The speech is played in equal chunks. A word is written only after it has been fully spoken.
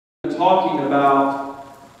talking about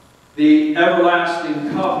the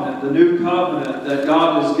everlasting covenant, the new covenant that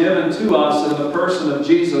God has given to us in the person of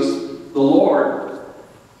Jesus the Lord.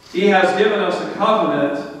 He has given us a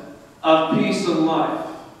covenant of peace and life.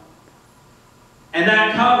 And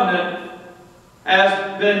that covenant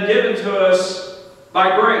has been given to us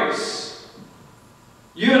by grace.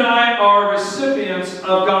 You and I are recipients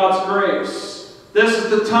of God's grace. This is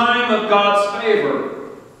the time of God's favor.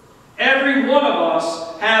 Every one of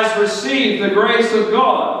us has received the grace of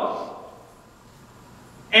God.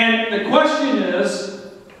 And the question is,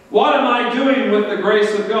 what am I doing with the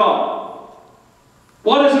grace of God?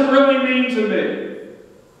 What does it really mean to me?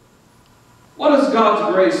 What does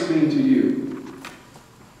God's grace mean to you?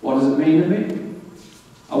 What does it mean to me?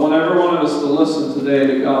 I want every one of us to listen today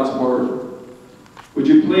to God's Word. Would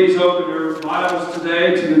you please open your Bibles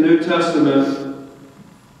today to the New Testament?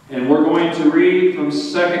 And we're going to read from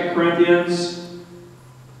 2 Corinthians.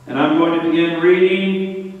 And I'm going to begin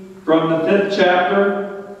reading from the 5th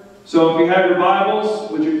chapter. So if you have your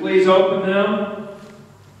Bibles, would you please open them?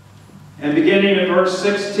 And beginning at verse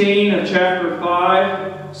 16 of chapter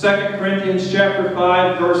 5, 2 Corinthians chapter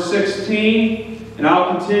 5, verse 16. And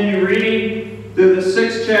I'll continue reading through the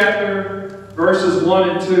 6th chapter, verses 1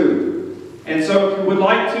 and 2. And so if you would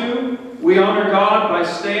like to, we honor God by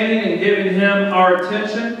standing and giving Him our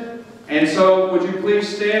attention. And so would you please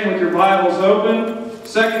stand with your Bibles open.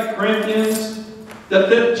 2 Corinthians, the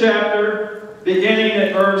 5th chapter, beginning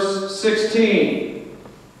at verse 16.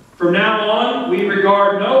 From now on, we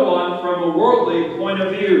regard no one from a worldly point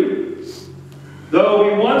of view. Though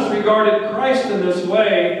we once regarded Christ in this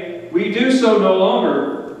way, we do so no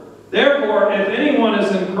longer. Therefore, if anyone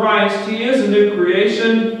is in Christ, he is a new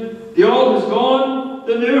creation. The old has gone,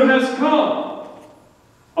 the new has come.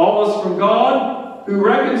 All is from God, who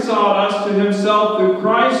reconciled us to Himself through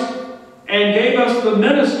Christ and gave us the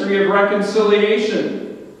ministry of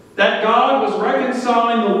reconciliation. That God was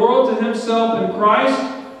reconciling the world to Himself in Christ,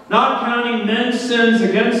 not counting men's sins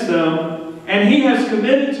against them, and He has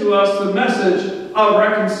committed to us the message of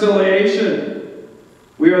reconciliation.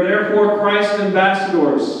 We are therefore Christ's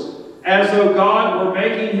ambassadors, as though God were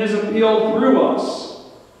making His appeal through us.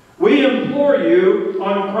 We implore you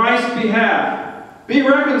on Christ's behalf, be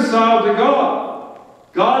reconciled to God.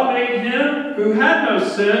 God made Him who had no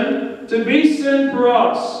sin to be sin for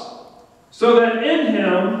us, so that in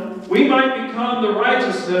Him we might become the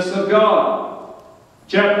righteousness of God.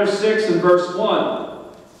 Chapter 6 and verse 1.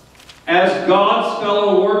 As God's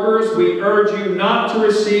fellow workers, we urge you not to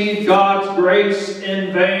receive God's grace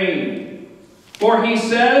in vain. For He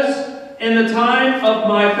says, in the time of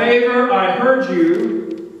my favor I heard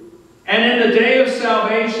you, and in the day of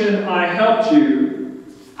salvation I helped you.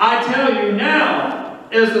 I tell you, now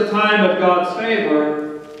is the time of God's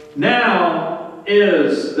favor. Now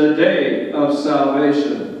is the day of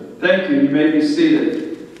salvation. Thank you. You may be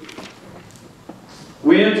seated.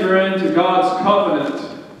 We enter into God's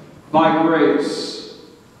covenant by grace.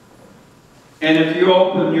 And if you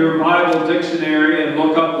open your Bible dictionary and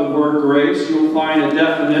look up the word grace, you'll find a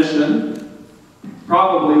definition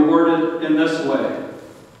probably worded in this way.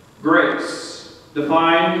 Grace,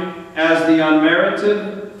 defined as the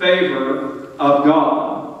unmerited favor of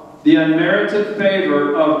God. The unmerited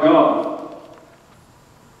favor of God.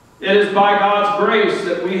 It is by God's grace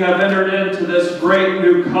that we have entered into this great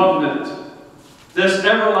new covenant. This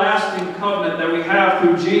everlasting covenant that we have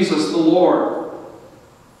through Jesus the Lord.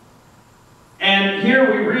 And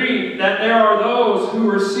here we read that there are those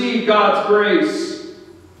who receive God's grace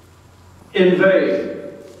in vain.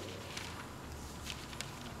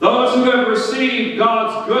 Those who have received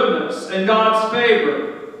God's goodness and God's favor,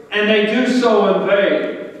 and they do so in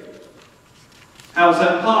vain. How is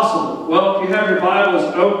that possible? Well, if you have your Bibles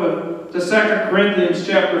open to 2 Corinthians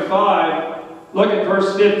chapter 5, look at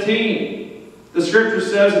verse 15. The Scripture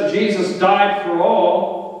says that Jesus died for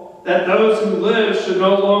all, that those who live should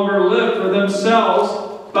no longer live for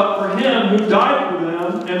themselves, but for Him who died for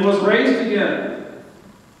them and was raised again.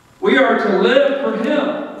 We are to live for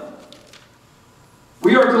Him.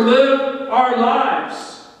 We are to live our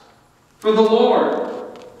lives for the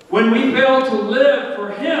Lord. When we fail to live for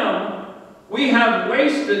Him, we have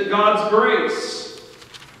wasted God's grace.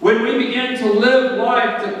 When we begin to live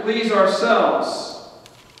life to please ourselves,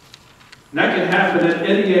 and that can happen at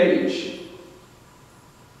any age.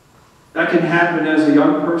 That can happen as a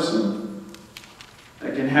young person.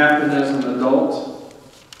 That can happen as an adult.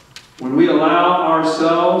 When we allow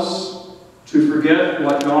ourselves to forget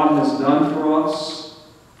what God has done for us.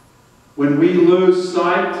 When we lose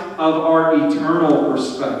sight of our eternal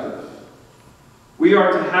perspective. We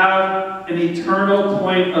are to have an eternal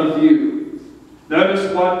point of view.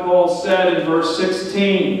 Notice what Paul said in verse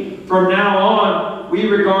 16. From now on, we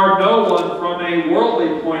regard no one from a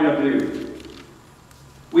worldly point of view.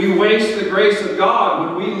 We waste the grace of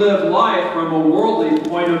God when we live life from a worldly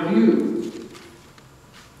point of view.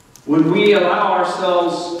 When we allow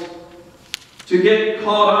ourselves to get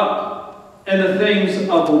caught up in the things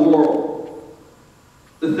of the world,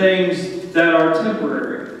 the things that are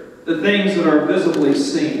temporary, the things that are visibly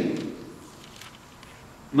seen.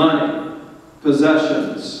 Money,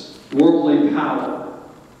 possessions, worldly power.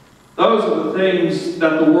 Those are the things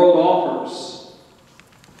that the world offers.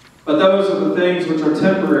 But those are the things which are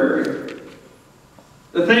temporary.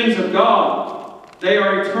 The things of God, they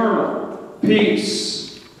are eternal.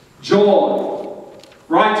 Peace, joy,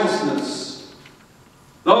 righteousness.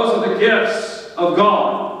 Those are the gifts of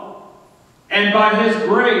God. And by His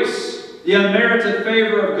grace, the unmerited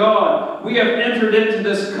favor of God, we have entered into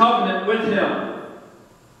this covenant with Him.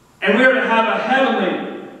 And we are to have a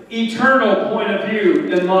heavenly, eternal point of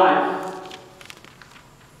view in life.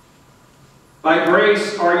 By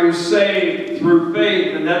grace are you saved through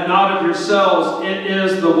faith, and that not of yourselves. It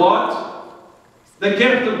is the what? The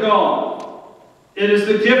gift of God. It is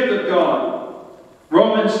the gift of God.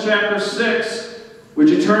 Romans chapter 6. Would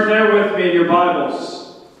you turn there with me in your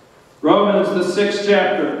Bibles? Romans the 6th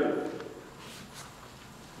chapter.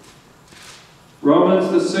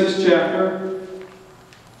 Romans the 6th chapter.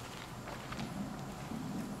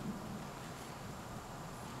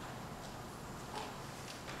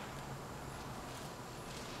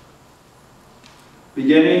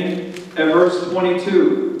 Beginning at verse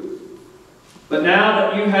 22. But now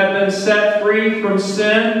that you have been set free from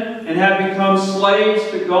sin and have become slaves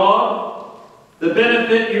to God, the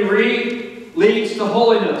benefit you reap leads to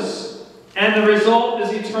holiness, and the result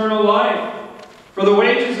is eternal life. For the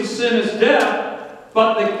wages of sin is death,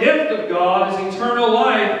 but the gift of God is eternal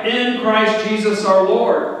life in Christ Jesus our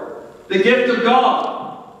Lord. The gift of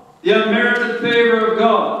God, the unmerited favor of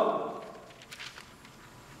God.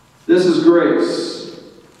 This is grace.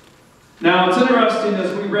 Now, it's interesting,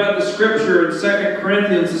 as we read the scripture in 2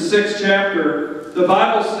 Corinthians, the 6th chapter, the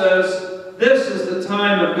Bible says, this is the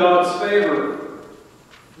time of God's favor.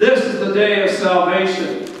 This is the day of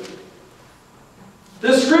salvation.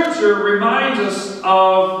 This scripture reminds us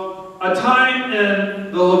of a time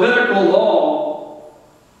in the Levitical law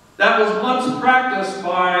that was once practiced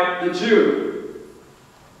by the Jew.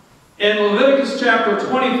 In Leviticus chapter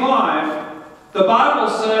 25, the Bible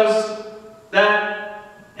says that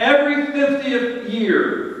every 50th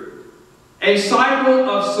year, a cycle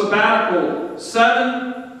of sabbatical,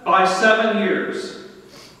 7 by 7 years.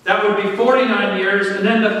 That would be 49 years, and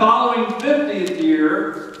then the following 50th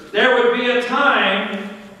year, there would be a time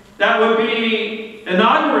that would be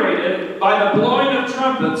inaugurated by the blowing of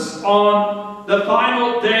trumpets on the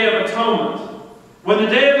final Day of Atonement. When the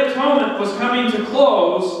Day of Atonement was coming to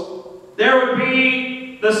close, there would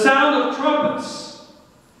be the sound of trumpets.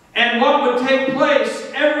 And what would take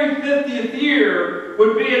place every 50th year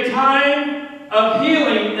would be a time of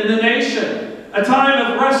healing in the nation, a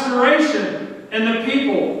time of restoration in the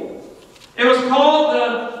people. It was called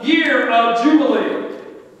the year of Jubilee.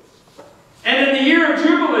 And in the year of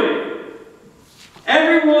Jubilee,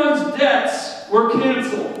 everyone's debts were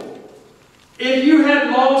canceled. If you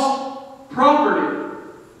had lost property,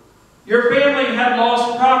 your family had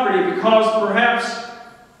lost property because perhaps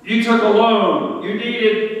you took a loan, you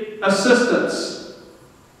needed assistance,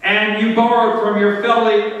 and you borrowed from your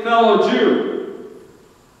fellow Jew,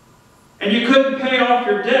 and you couldn't pay off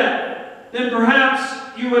your debt, then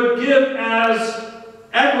perhaps you would give as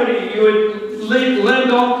equity, you would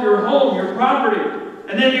lend off your home, your property,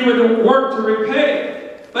 and then you would work to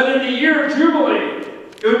repay. But in the year of Jubilee,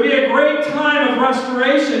 it would be a great time of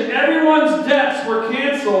restoration. Everyone's debts were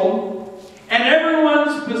canceled, and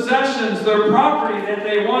everyone's possessions, their property that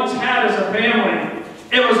they once had as a family,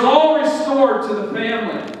 it was all restored to the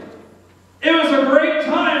family. It was a great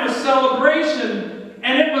time of celebration,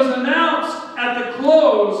 and it was announced at the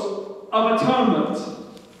close of atonement.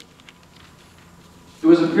 It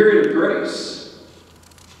was a period of grace.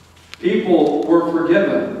 People were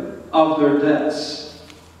forgiven of their debts.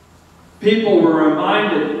 People were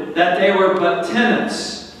reminded that they were but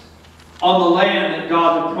tenants on the land that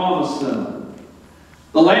God had promised them.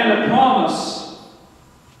 The land of promise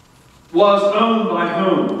was owned by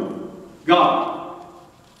whom? God.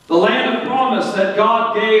 The land of promise that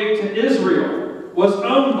God gave to Israel was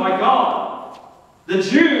owned by God. The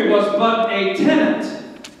Jew was but a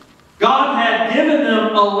tenant. God had given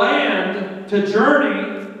them a land to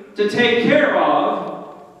journey, to take care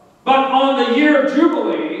of, but on the year of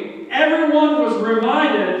Jubilee, everyone was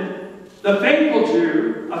reminded the faithful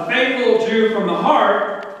Jew, a faithful Jew from the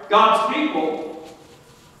heart, God's people.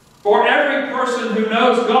 For every person who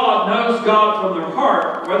knows God from their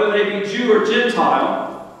heart, whether they be Jew or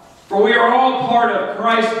Gentile. For we are all part of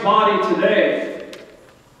Christ's body today.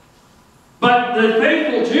 But the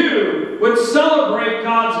faithful Jew would celebrate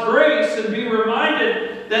God's grace and be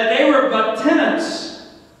reminded that they were but tenants.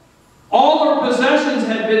 All their possessions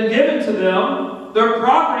had been given to them. Their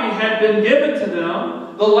property had been given to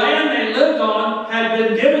them. The land they lived on had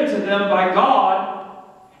been given to them by God.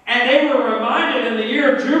 And they were reminded in the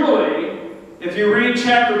year of Jubilee, if you read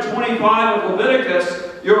chapter 25 of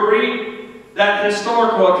Leviticus, you'll read that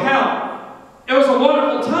historical account. It was a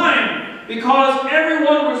wonderful time because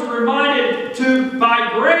everyone was reminded to,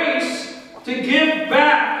 by grace, to give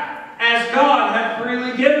back as God had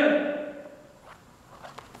freely given.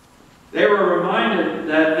 They were reminded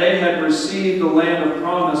that they had received the land of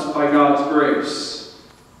promise by God's grace.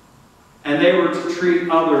 And they were to treat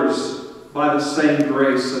others by the same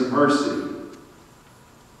grace and mercy.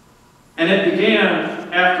 And it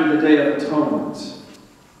began after the Day of Atonement.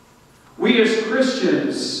 We as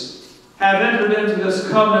Christians have entered into this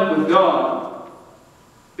covenant with God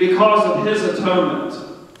because of His atonement,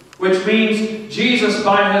 which means Jesus,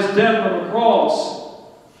 by His death on the cross,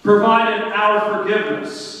 provided our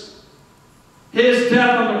forgiveness. His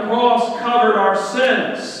death on the cross covered our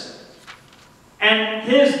sins. And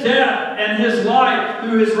His death and His life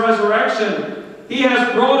through His resurrection, He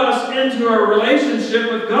has brought us into a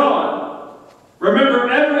relationship with God. Remember,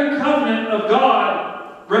 every covenant of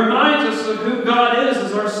God reminds us of who God is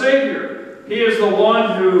as our Savior. He is the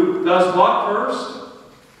one who does what first?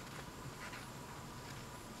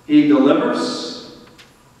 He delivers,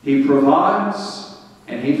 He provides,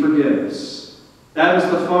 and He forgives. That is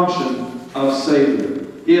the function of Savior.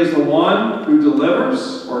 He is the one who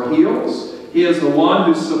delivers or heals. He is the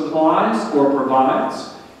one who supplies or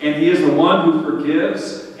provides, and He is the one who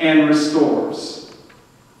forgives and restores.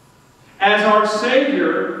 As our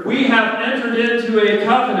Savior, we have entered into a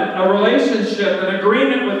covenant, a relationship, an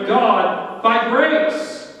agreement with God by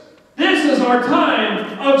grace. This is our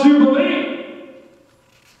time of Jubilee.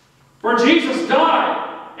 For Jesus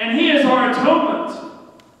died, and He is our atonement.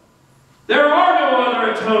 There are no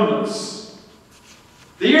other atonements.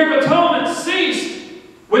 The year of atonement ceased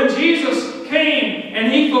when Jesus came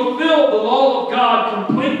and He fulfilled the law of God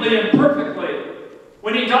completely and perfectly.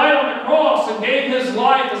 When He died on the cross and gave His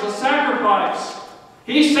life as a sacrifice,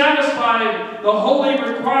 He satisfied the holy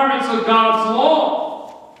requirements of God's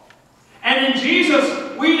law. And in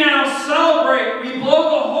Jesus, we now celebrate, we blow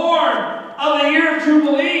the horn of the year of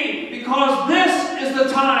Jubilee, because this is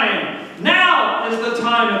the time. Now is the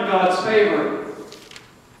time of God's favor.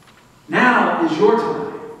 Now is your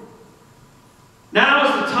time. Now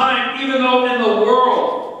is the time, even though in the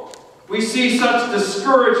world we see such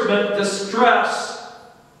discouragement, distress.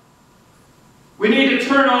 We need to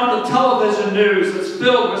turn off the television news that's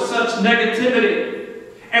filled with such negativity.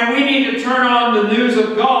 And we need to turn on the news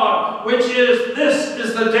of God, which is, this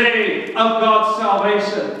is the day of God's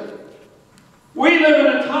salvation. We live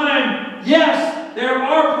in a time, yes, there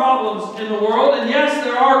are problems in the world, and yes,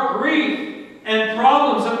 there are grief and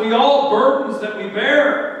problems that we all, burdens that we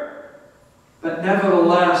bear. But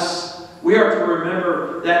nevertheless, we are to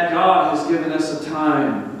remember that God has given us a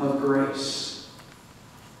time of grace,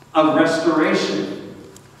 of restoration.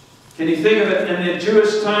 Can you think of it? In the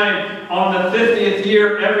Jewish time, on the 50th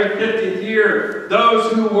year, every 50th year,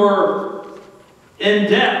 those who were in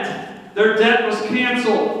debt, their debt was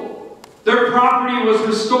canceled. Their property was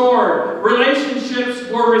restored. Relationships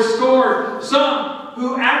were restored. Some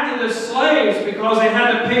who acted as slaves because they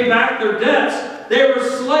had to pay back their debts, they were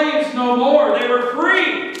slaves no more. They were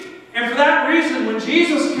free. And for that reason, when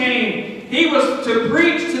Jesus came, He was to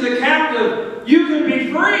preach to the captive, you can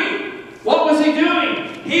be free. What was He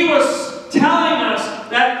doing? He was telling us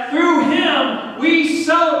that through Him, we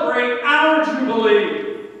celebrate our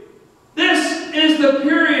Jubilee. This is the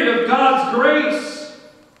period of God's grace.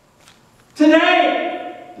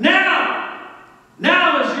 Today,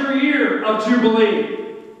 now is your year of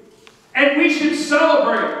Jubilee. And we should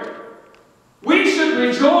celebrate. We should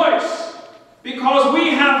rejoice because we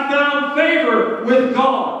have found favor with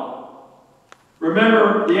God.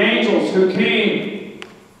 Remember the angels who came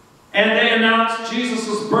and they announced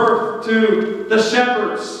Jesus' birth to the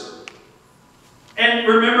shepherds. And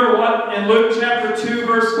remember what in Luke chapter 2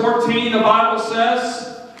 verse 14 the Bible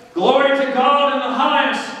says? Glory to God in the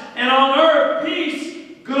highest, and on earth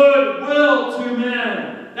peace, goodwill to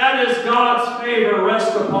men. That is God's favor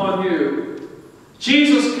rest upon you.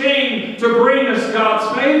 Jesus came to bring us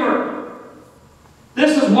God's favor.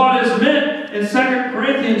 This is what is meant in 2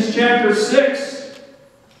 Corinthians Corinthians chapter 6.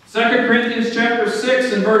 2 Corinthians chapter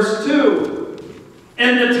 6 and verse 2.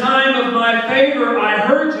 In the time of my favor I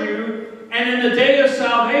heard you, and in the day of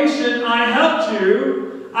salvation I helped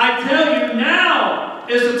you. I tell you, now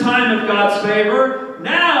is the time of God's favor.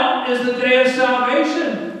 Now is the day of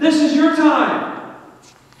salvation. This is your time.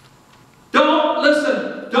 Don't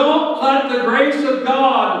let the grace of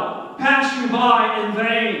God pass you by in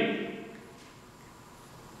vain.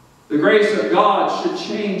 The grace of God should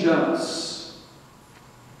change us.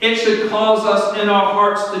 It should cause us in our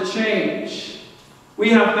hearts to change.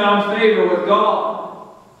 We have found favor with God.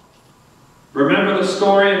 Remember the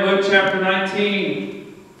story in Luke chapter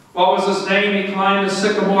 19. What was his name? He climbed a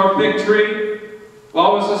sycamore fig tree.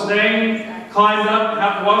 What was his name? Climbed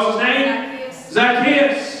up. What was his name?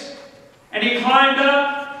 Zacchaeus. And he climbed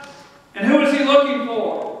up. And who was he looking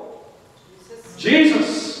for?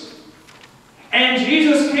 Jesus. And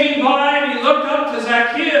Jesus came by and he looked up to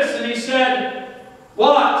Zacchaeus and he said,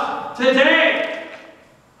 what? Today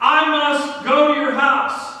I must go to your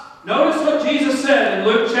house. Notice what Jesus said in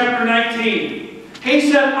Luke chapter 19.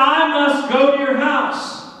 He said, I must go to your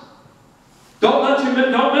house. Don't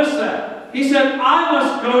miss that. He said, I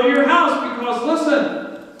must go to your house because,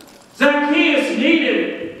 listen, Zacchaeus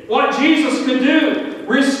needed what Jesus could do.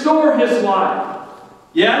 Restore his life.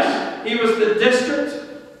 Yes, he was the district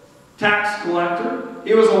tax collector.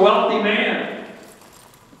 He was a wealthy man.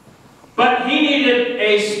 But he needed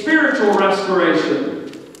a spiritual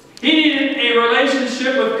restoration. He needed a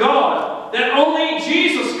relationship with God that only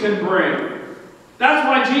Jesus can bring. That's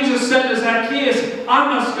why Jesus said to Zacchaeus,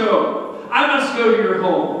 I must go. I must go to your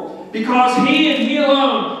home. Because he and he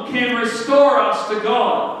alone can restore us to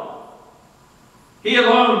God. He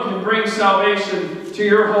alone can bring salvation to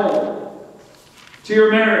your home, to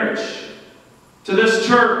your marriage, to this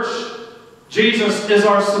church. Jesus is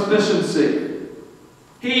our sufficiency.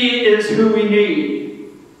 He is who we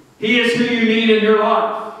need. He is who you need in your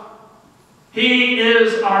life. He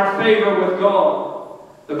is our favor with God.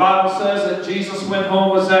 The Bible says that Jesus went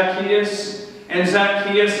home with Zacchaeus, and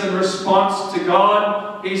Zacchaeus, in response to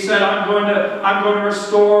God, he said, I'm going to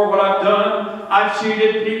restore what I've done. I've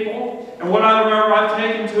cheated people, and what I remember I've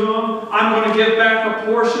taken to them, I'm going to give back a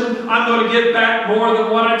portion. I'm going to give back more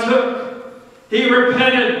than what I took. He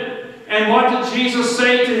repented, and what did Jesus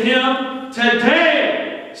say to him?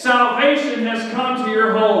 Today, salvation has come to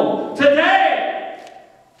your home. Today!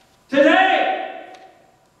 Today!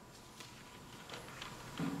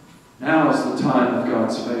 Now is the time of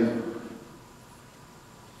God's favor.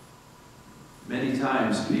 Many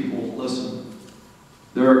times people, listen,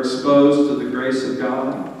 they're exposed to the grace of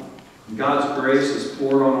God. And God's grace is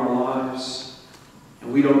poured on our lives,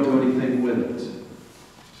 and we don't do anything with it.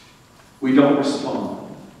 We don't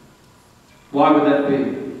respond. Why would that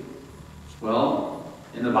be? Well,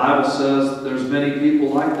 in the Bible says there's many people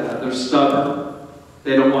like that. They're stubborn.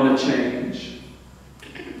 They don't want to change.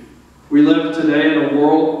 We live today in a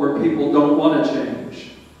world where people don't want to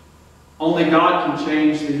change. Only God can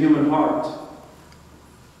change the human heart.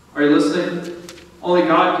 Are you listening? Only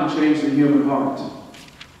God can change the human heart.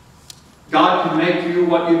 God can make you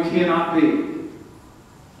what you cannot be. Do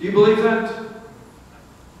you believe that?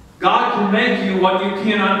 God can make you what you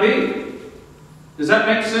cannot be. Does that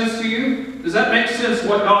make sense to you? Does that make sense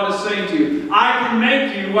what God is saying to you? I can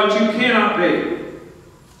make you what you cannot be.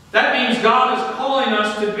 That means God is calling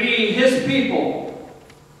us to be His people.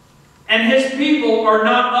 And His people are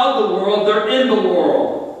not of the world, they're in the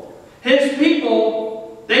world. His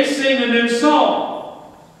people, they sing a new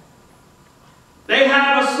song. They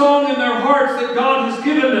have a song in their hearts that God has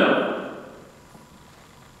given them.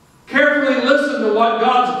 Carefully listen to what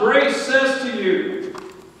God's grace says to you.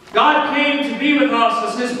 God came to be with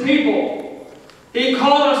us as His people. He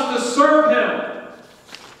called us to serve Him.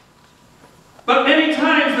 But many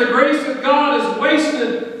times the grace of God is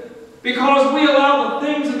wasted because we allow the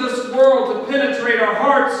things of this world to penetrate our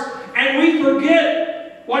hearts and we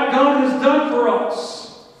forget what God has done for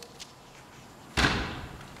us.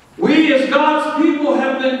 We as God's people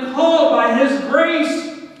have been called by His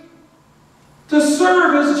grace to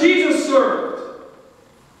serve as Jesus served.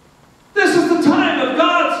 This is the time of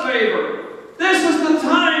God's favor. This is the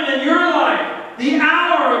time in your life, the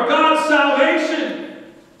hour of God's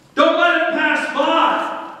salvation. Don't let it pass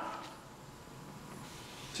by.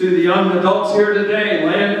 To the young adults here today,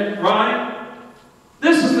 Ryan,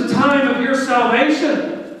 this is the time of your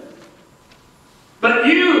salvation. But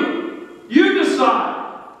you decide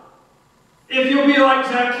if you'll be like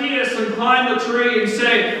Zacchaeus and climb the tree and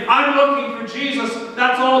say, I'm looking for Jesus,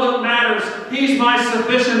 that's all that matters. He's my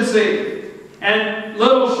sufficiency. And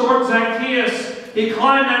little short Zacchaeus, He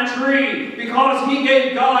climbed that tree because he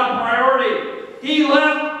gave God priority. He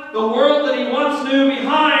left the world that he once knew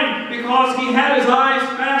behind because he had his eyes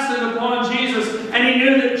fastened upon Jesus, and he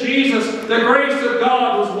knew that Jesus, the grace of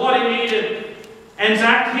God, was what he needed. And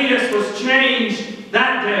Zacchaeus was changed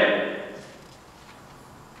that day.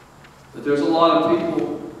 But there's a lot of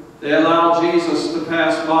people, they allow Jesus to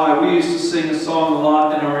pass by. We used to sing a song a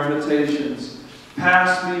lot in our invitations.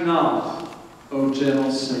 Pass me not, O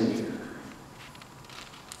gentle Savior.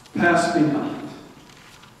 Pass me not.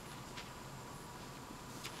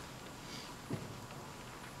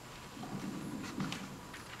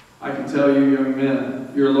 I can tell you, young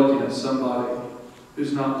men, you're looking at somebody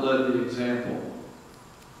who's not led the example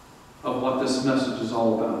of what this message is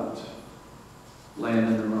all about. Land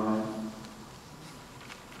in the Rhine.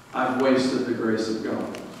 I've wasted the grace of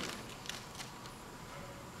God.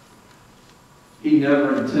 He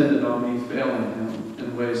never intended on me failing him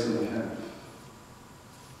in ways that I have.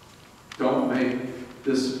 Don't make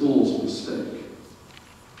this fool's mistake.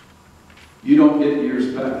 You don't get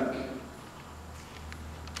years back.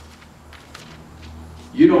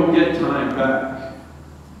 You don't get time back.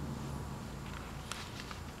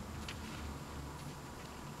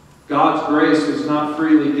 God's grace was not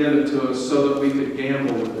freely given to us so that we could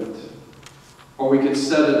gamble with it or we could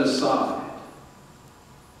set it aside.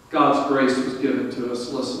 God's grace was given to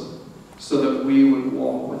us, listen, so that we would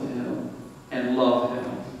walk with Him and love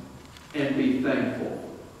Him and be thankful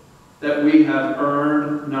that we have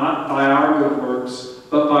earned, not by our good works,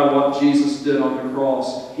 but by what Jesus did on the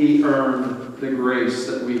cross. He earned the grace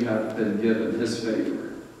that we have been given, His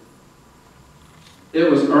favor. It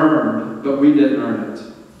was earned, but we didn't earn it.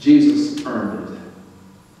 Jesus earned it.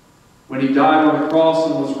 When He died on the cross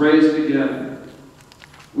and was raised again,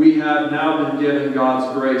 we have now been given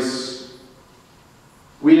God's grace.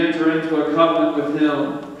 We enter into a covenant with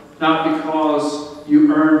Him, not because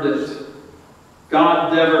you earned it.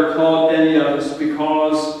 God never called any of us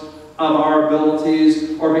because of our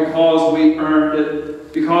abilities or because we earned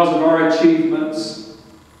it, because of our achievements.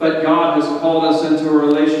 But God has called us into a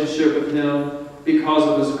relationship with Him because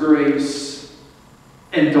of His grace.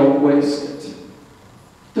 And don't waste it.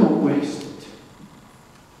 Don't waste it.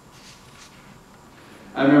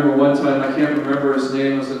 I remember one time, I can't remember his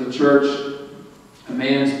name, was in a church. A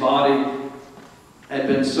man's body had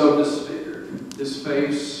been so disfigured. His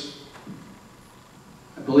face,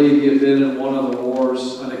 I believe he had been in one of the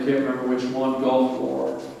wars, and I can't remember which one, Gulf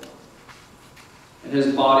War. And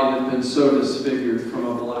his body had been so disfigured from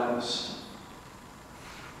a blast.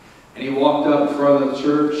 And he walked up in front of the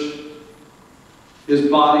church.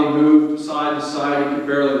 His body moved side to side. He could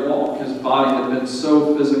barely walk. His body had been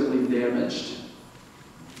so physically damaged.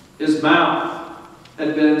 His mouth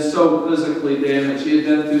had been so physically damaged. He had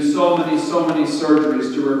been through so many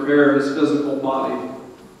surgeries to repair his physical body.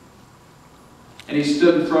 And he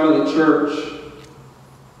stood in front of the church.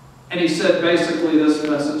 And he said basically this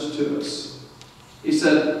message to us. He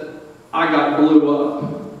said, I got blew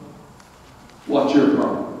up. What's your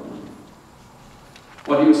problem?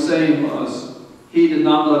 What he was saying was, he did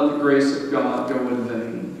not let the grace of God go in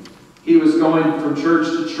vain. He was going from church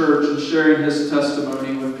to church and sharing his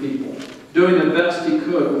testimony with people, doing the best he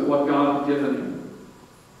could with what God had given him.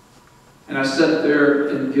 And I sat there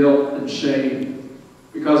in guilt and shame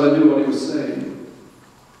because I knew what he was saying.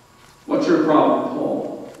 What's your problem,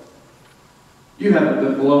 Paul? You haven't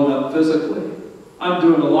been blown up physically. I'm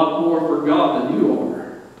doing a lot more for God than you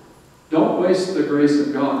are. Don't waste the grace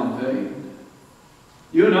of God in vain.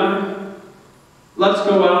 You and I, let's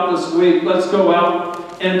go out this week. Let's go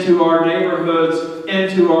out into our neighborhoods,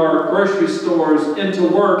 into our grocery stores, into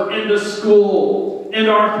work, into school,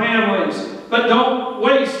 into our families. But don't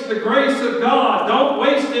waste the grace of God. Don't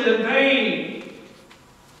waste it in vain.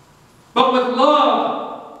 But with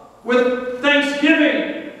love, with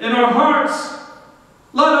thanksgiving in our hearts,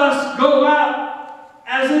 let us go out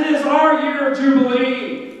as it is our year of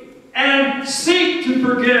Jubilee and seek to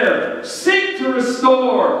forgive, seek to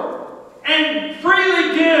restore, and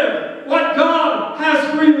freely give what God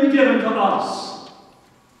has freely given to us.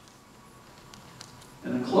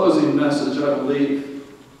 In a closing message, I believe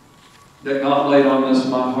that God laid on this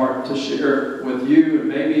my heart to share with you and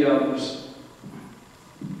maybe others.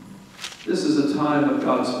 This is a time of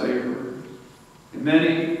God's favor. And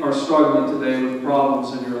many are struggling today with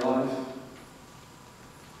problems in your life.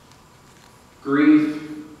 Grief,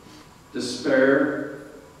 despair,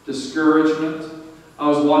 discouragement. I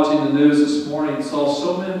was watching the news this morning and saw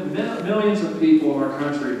so many millions of people in our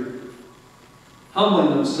country humbling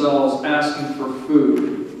themselves, asking for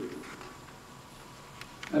food.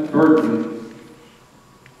 That burdened me.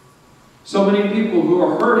 So many people who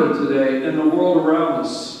are hurting today in the world around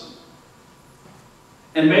us.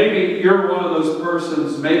 And maybe you're one of those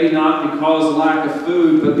persons, maybe not because of lack of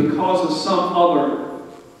food, but because of some other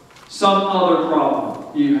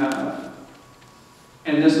problem you have.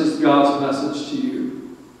 And this is God's message to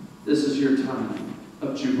you. This is your time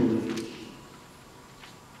of Jubilee.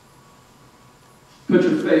 Put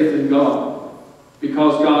your faith in God,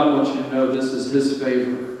 because God wants you to know this is His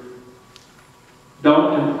favor.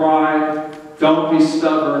 Don't in pride, don't be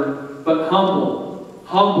stubborn, but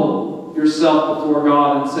humble yourself before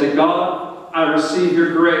God and say, God, I receive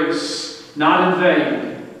your grace, not in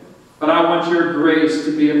vain, but I want your grace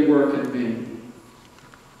to be at work in me.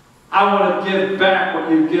 I want to give back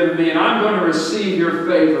what you've given me, and I'm going to receive your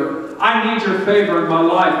favor. I need your favor in my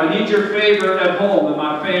life. I need your favor at home in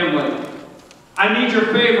my family. I need your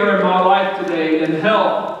favor in my life today in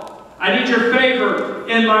health. I need your favor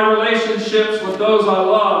in my relationships with those I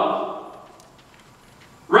love.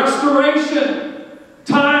 Restoration,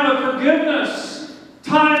 time of forgiveness,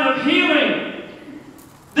 time of healing.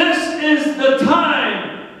 This is the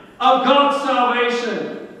time of God's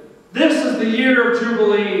salvation. This is the year of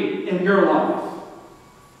Jubilee in your life.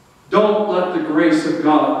 Don't let the grace of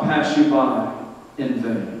God pass you by in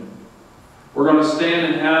vain. We're going to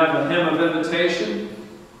stand and have a hymn of invitation.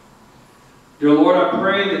 Dear Lord, I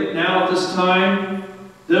pray that now at this time,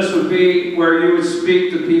 this would be where you would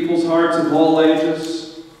speak to people's hearts of all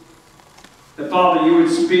ages. That, Father, you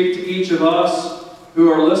would speak to each of us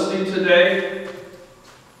who are listening today.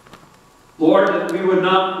 Lord, that we would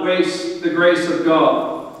not waste the grace of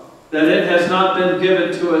God, that it has not been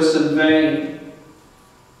given to us in vain.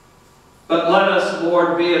 But let us,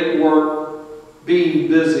 Lord, be at work, being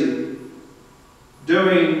busy,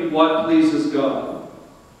 doing what pleases God,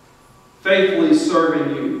 faithfully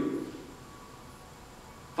serving you.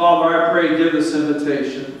 Father, I pray, give this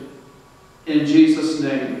invitation. In Jesus'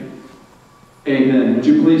 name, amen. Would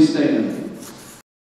you please stand?